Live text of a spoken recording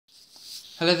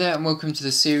Hello there and welcome to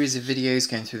the series of videos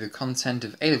going through the content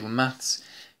of A-Level Maths.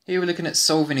 Here we're looking at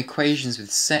solving equations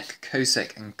with sec,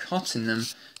 cosec and cot in them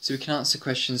so we can answer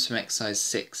questions from exercise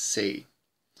 6c.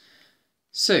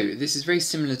 So this is very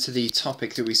similar to the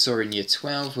topic that we saw in year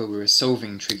 12 where we were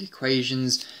solving trig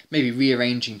equations, maybe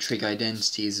rearranging trig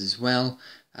identities as well.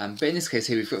 But in this case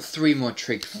here we've got three more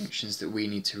trig functions that we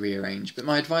need to rearrange. But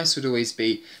my advice would always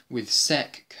be with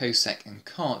sec, cosec and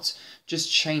cot,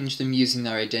 just change them using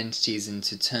their identities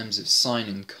into terms of sine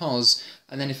and cos,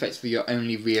 and then effectively you're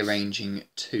only rearranging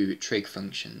two trig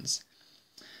functions.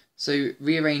 So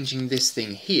rearranging this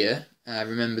thing here,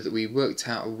 remember that we worked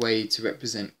out a way to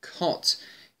represent cot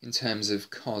in terms of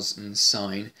cos and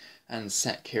sine, and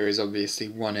sec here is obviously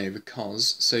 1 over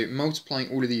cos. So multiplying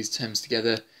all of these terms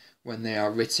together when they are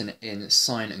written in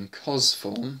sine and cos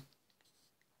form.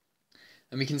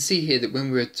 And we can see here that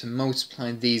when we were to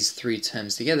multiply these three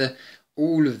terms together,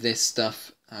 all of this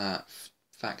stuff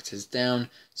factors down,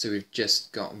 so we've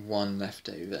just got 1 left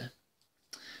over.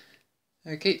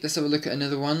 Okay, let's have a look at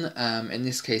another one. In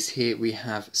this case here we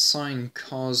have sine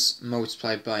cos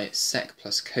multiplied by sec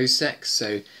plus cosec.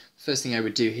 So first thing I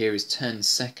would do here is turn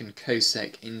sec and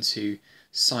cosec into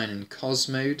sine and cos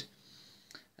mode.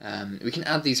 We can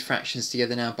add these fractions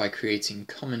together now by creating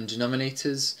common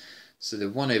denominators. So the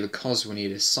 1 over cos will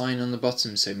need a sine on the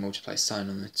bottom, so multiply sine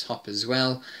on the top as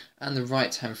well. And the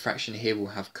right hand fraction here will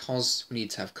have cos, we need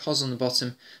to have cos on the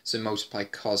bottom, so multiply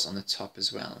cos on the top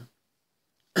as well.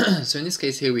 So in this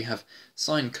case here we have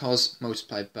sine cos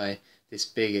multiplied by this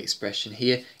big expression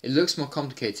here. It looks more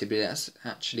complicated, but that's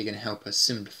actually going to help us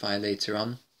simplify later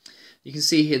on. You can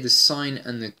see here the sine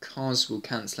and the cos will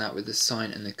cancel out with the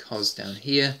sine and the cos down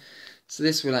here. So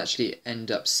this will actually end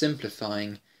up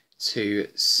simplifying to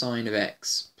sine of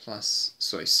x plus,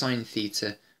 sine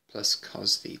theta plus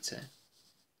cos theta.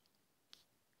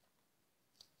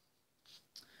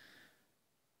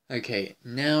 Okay,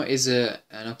 now is an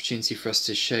opportunity for us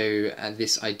to show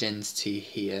this identity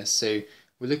here. So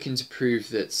we're looking to prove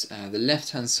that the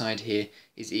left-hand side here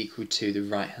is equal to the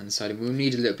right-hand side, and we'll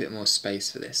need a little bit more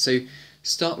space for this. So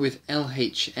start with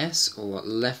LHS, or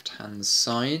left-hand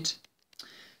side.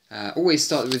 Always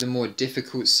start with a more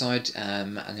difficult side,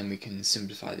 and then we can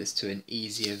simplify this to an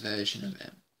easier version of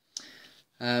it.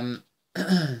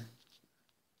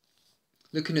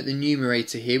 Looking at the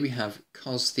numerator here, we have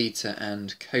cos theta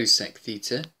and cosec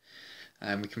theta.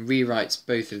 We can rewrite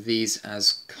both of these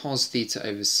as cos theta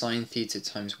over sine theta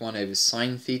times 1 over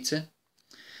sine theta.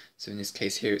 So in this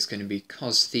case here it's going to be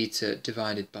cos theta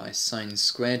divided by sine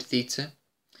squared theta.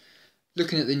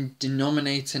 Looking at the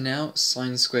denominator now,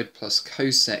 sine squared plus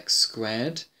cosec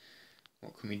squared.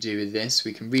 What can we do with this?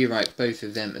 We can rewrite both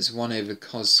of them as 1 over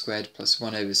cos squared plus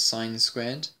 1 over sine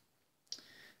squared.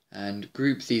 And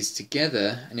group these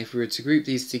together, and if we were to group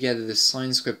these together, the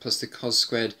sine squared plus the cos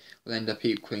squared will end up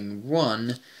equaling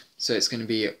 1, so it's going to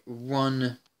be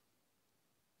 1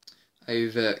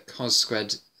 over cos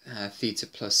squared theta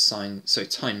plus sine,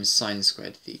 times sine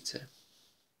squared theta.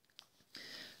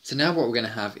 So now what we're going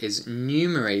to have is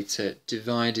numerator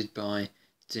divided by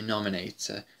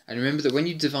denominator, and remember that when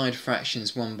you divide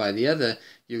fractions one by the other,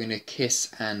 you're going to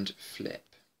kiss and flip.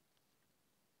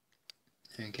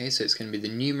 Okay, so it's going to be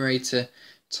the numerator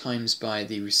times by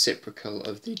the reciprocal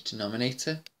of the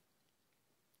denominator.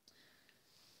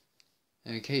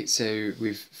 Okay, so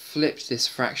we've flipped this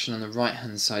fraction on the right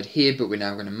hand side here, but we're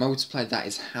now going to multiply. That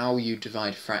is how you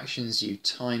divide fractions. You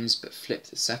times but flip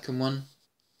the second one.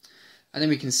 And then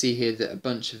we can see here that a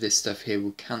bunch of this stuff here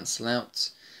will cancel out.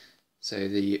 So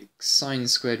the sine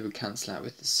squared will cancel out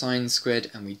with the sine squared,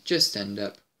 and we just end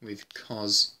up with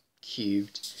cos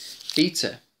cubed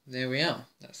theta. There we are.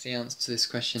 That's the answer to this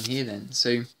question here then.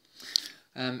 So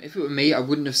if it were me, I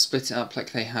wouldn't have split it up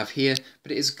like they have here,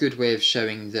 but it is a good way of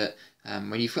showing that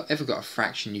when you've ever got a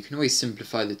fraction, you can always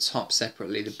simplify the top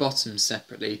separately, the bottom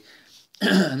separately,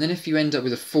 and then if you end up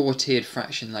with a 4-tiered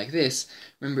fraction like this,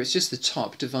 remember it's just the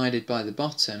top divided by the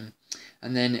bottom,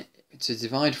 and then to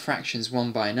divide fractions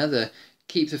one by another,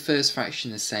 keep the first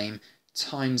fraction the same,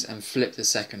 times and flip the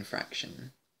second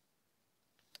fraction.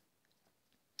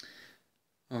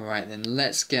 Alright then,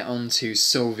 let's get on to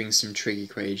solving some trig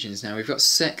equations. Now we've got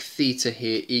sec theta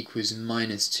here equals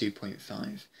minus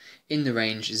 2.5 in the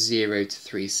range 0 to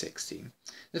 360.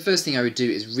 The first thing I would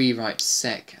do is rewrite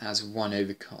sec as 1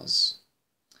 over cos.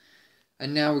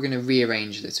 And now we're going to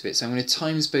rearrange a little bit. So I'm going to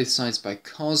times both sides by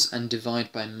cos and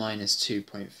divide by minus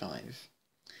 2.5.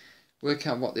 Work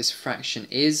out what this fraction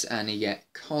is, and you get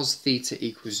cos theta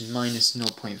equals minus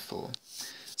 0.4.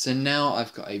 So now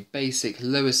I've got a basic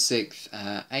lower sixth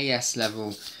AS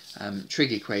level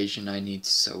trig equation I need to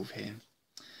solve here.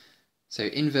 So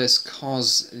inverse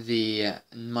cos the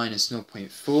minus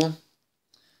 0.4. So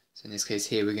in this case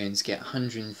here we're going to get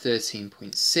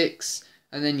 113.6,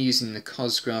 and then using the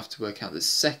cos graph to work out the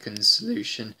second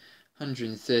solution,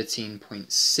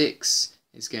 113.6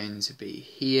 is going to be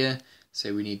here.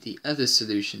 So we need the other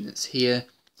solution that's here.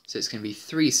 So it's going to be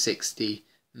 360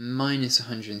 minus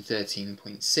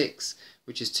 113.6,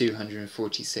 which is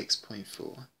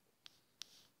 246.4.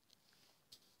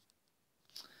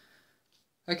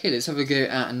 Okay, let's have a go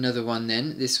at another one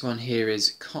then. This one here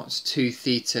is cot 2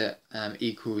 theta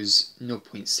equals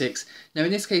 0.6. Now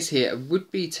in this case here, I would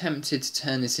be tempted to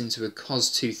turn this into a cos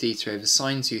 2 theta over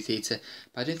sin 2 theta,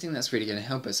 but I don't think that's really going to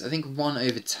help us. I think 1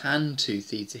 over tan 2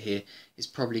 theta here is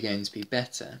probably going to be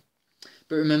better.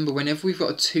 But remember, whenever we've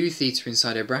got a 2 theta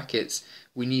inside our brackets,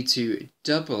 we need to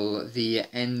double the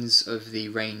ends of the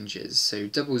ranges. So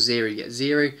double 0, you get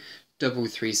 0, double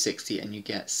 360, and you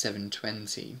get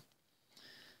 720.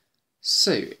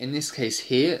 So in this case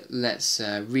here, let's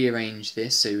rearrange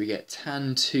this. So we get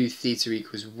tan 2 theta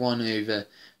equals 1 over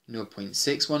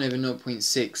 0.6. 1 over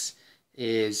 0.6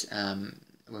 is,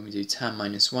 when we do tan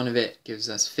minus 1 of it,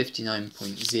 gives us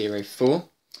 59.04.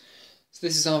 So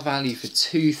this is our value for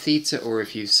 2 theta, or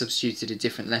if you've substituted a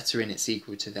different letter in, it's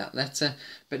equal to that letter.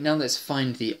 But now let's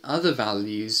find the other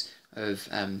values of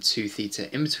 2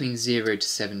 theta in between 0 to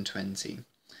 720.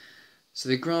 So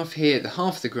the graph here, the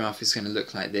half of the graph is going to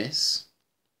look like this.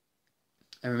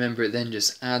 And remember, it then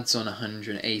just adds on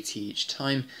 180 each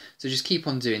time. So just keep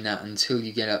on doing that until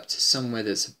you get up to somewhere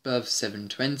that's above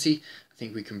 720. I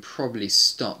think we can probably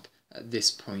stop at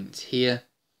this point here.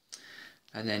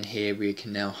 And then here we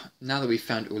can now that we've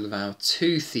found all of our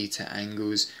 2 theta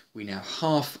angles, we now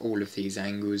half all of these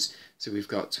angles. So we've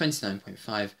got 29.5,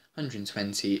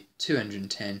 120,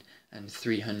 210, and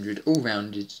 300, all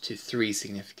rounded to 3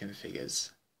 significant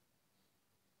figures.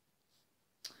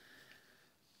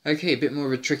 Okay, a bit more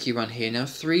of a tricky one here. Now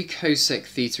 3 cosec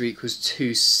theta equals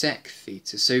 2 sec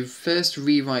theta. So first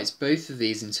rewrite both of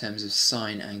these in terms of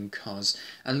sine and cos.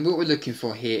 And what we're looking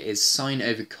for here is sine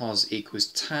over cos equals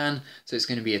tan. So it's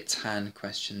going to be a tan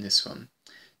question, this one.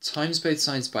 Times both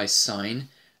sides by sine,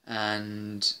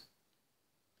 and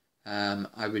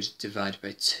I would divide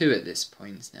by 2 at this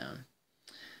point now.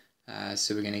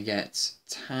 So we're going to get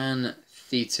tan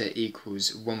theta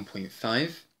equals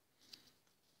 1.5.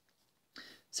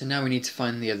 So now we need to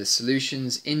find the other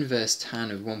solutions. Inverse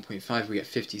tan of 1.5, we get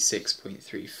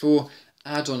 56.34.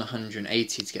 Add on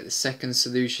 180 to get the second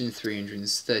solution,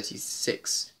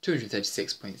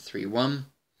 236.31. And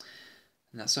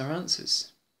that's our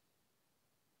answers.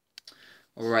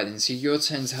 Alright then, so your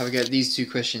turn to have a go at these two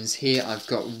questions here. I've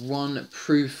got one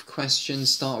proof question.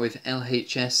 Start with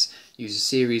LHS, use a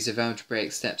series of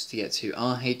algebraic steps to get to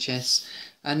RHS.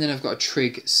 And then I've got a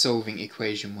trig solving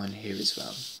equation one here as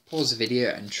well. Pause the video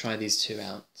and try these two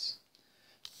out.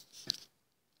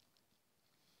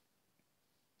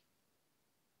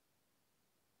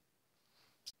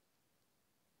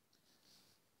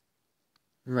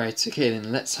 Right, okay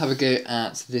then, let's have a go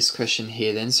at this question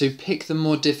here then. So pick the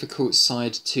more difficult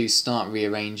side to start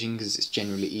rearranging, because it's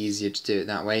generally easier to do it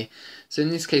that way. So in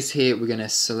this case here, we're going to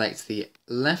select the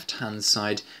left-hand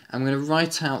side. I'm going to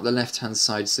write out the left-hand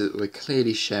side so that we're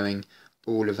clearly showing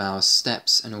all of our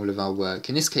steps and all of our work.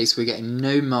 In this case, we're getting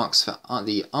no marks for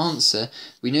the answer.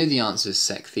 We know the answer is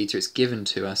sec theta, it's given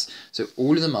to us. So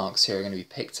all of the marks here are going to be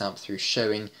picked up through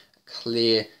showing a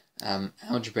clear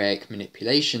algebraic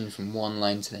manipulation from one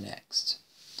line to the next.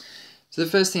 So the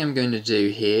first thing I'm going to do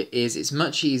here is, it's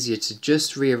much easier to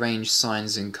just rearrange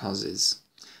sines and coses.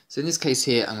 So in this case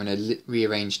here, I'm going to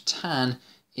rearrange tan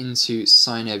into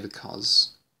sine over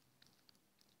cos.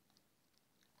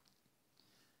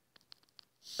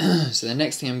 So the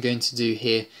next thing I'm going to do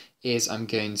here is I'm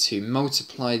going to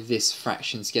multiply this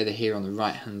fraction together here on the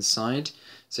right hand side.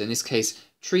 So in this case,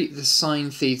 treat the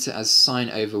sine theta as sine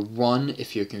over 1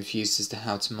 if you're confused as to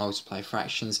how to multiply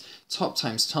fractions. Top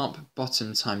times top,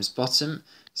 bottom times bottom.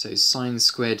 So sine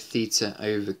squared theta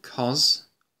over cos.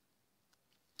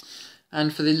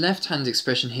 And for the left-hand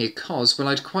expression here, cos, well,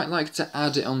 I'd quite like to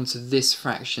add it onto this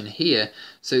fraction here.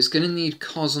 So it's going to need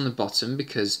cos on the bottom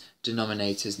because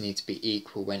denominators need to be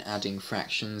equal when adding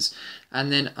fractions.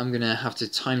 And then I'm going to have to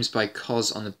times by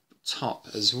cos on the top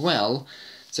as well.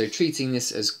 So treating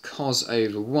this as cos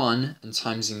over 1 and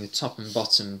timesing the top and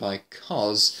bottom by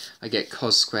cos, I get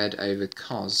cos squared over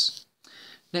cos.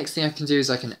 Next thing I can do is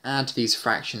I can add these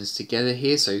fractions together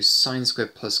here. So sine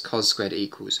squared plus cos squared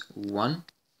equals 1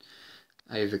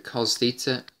 over cos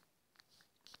theta.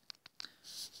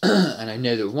 And I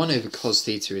know that 1 over cos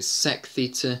theta is sec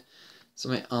theta. So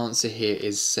my answer here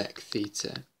is sec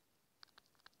theta.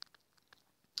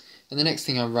 And the next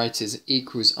thing I'll write is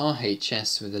equals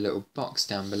RHS with a little box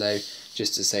down below,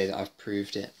 just to say that I've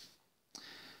proved it.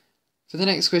 For the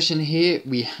next question here,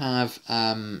 we have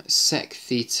sec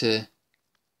theta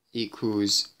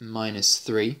equals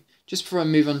 -3. Just before I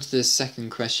move on to the second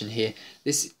question here,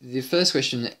 the first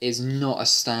question is not a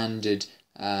standard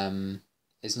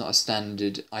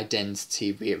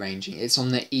identity rearranging. It's on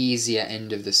the easier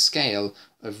end of the scale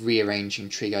of rearranging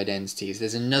trig identities.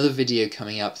 There's another video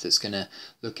coming up that's going to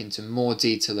look into more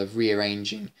detail of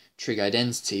rearranging trig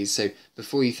identities. So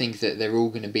before you think that they're all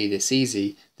going to be this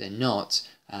easy, they're not.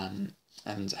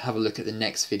 And have a look at the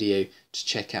next video to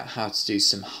check out how to do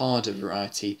some harder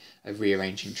variety of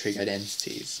rearranging trig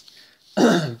identities.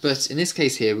 But in this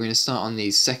case here, we're going to start on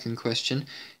the second question.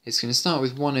 It's going to start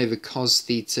with 1 over cos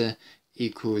theta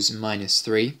equals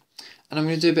 -3. And I'm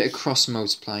going to do a bit of cross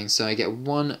multiplying, so I get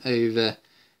 1 over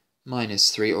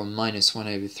 -3, or -1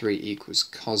 over 3 equals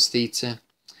cos theta.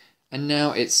 And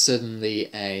now it's suddenly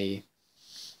a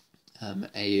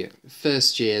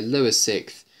first year, lower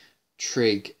sixth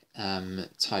trig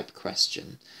type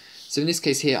question. So in this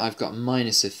case here, I've got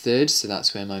 -1/3, so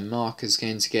that's where my marker's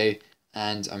going to go.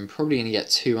 And I'm probably going to get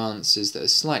two answers that are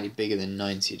slightly bigger than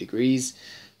 90 degrees.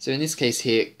 So in this case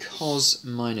here, cos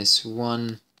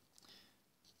 -1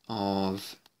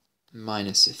 of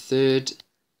 -1/3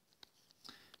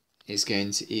 is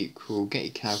going to equal, get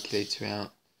your calculator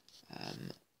out,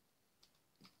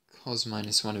 cos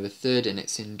 -1 of 1/3, and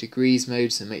it's in degrees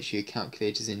mode, so make sure your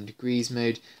calculator's in degrees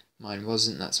mode. Mine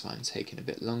wasn't, that's why I'm taking a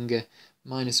bit longer.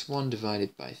 -1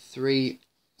 divided by 3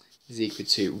 is equal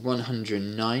to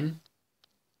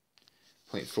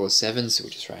 109.47, so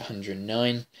we'll just write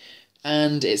 109.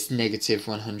 And it's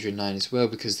 -109 as well,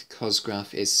 because the cos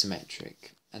graph is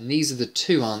symmetric. And these are the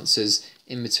two answers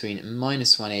in between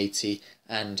 -180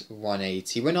 and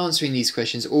 180. When answering these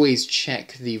questions, always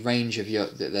check the range of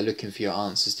that they're looking for your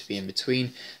answers to be in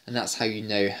between, and that's how you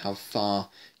know how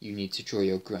far you need to draw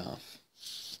your graph.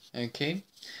 Okay,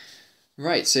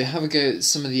 right, so have a go at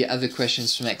some of the other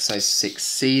questions from exercise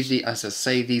 6C. As I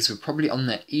say, these were probably on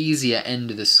the easier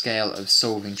end of the scale of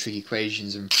solving trig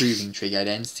equations and proving trig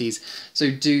identities,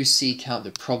 so do seek out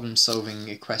the problem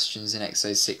solving questions in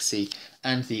exercise 6C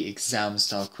and the exam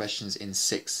style questions in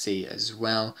 6C as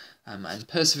well, and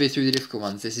persevere through the difficult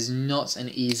ones. This is not an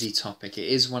easy topic. It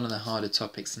is one of the harder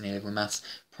topics in A-level maths.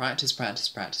 Practice, practice,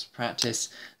 practice, practice.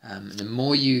 The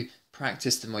more you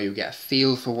practice, the more you'll get a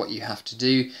feel for what you have to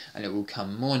do, and it will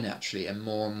come more naturally and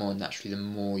more naturally the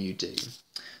more you do.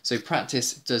 So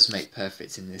practice does make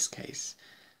perfect in this case.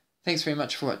 Thanks very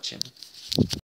much for watching.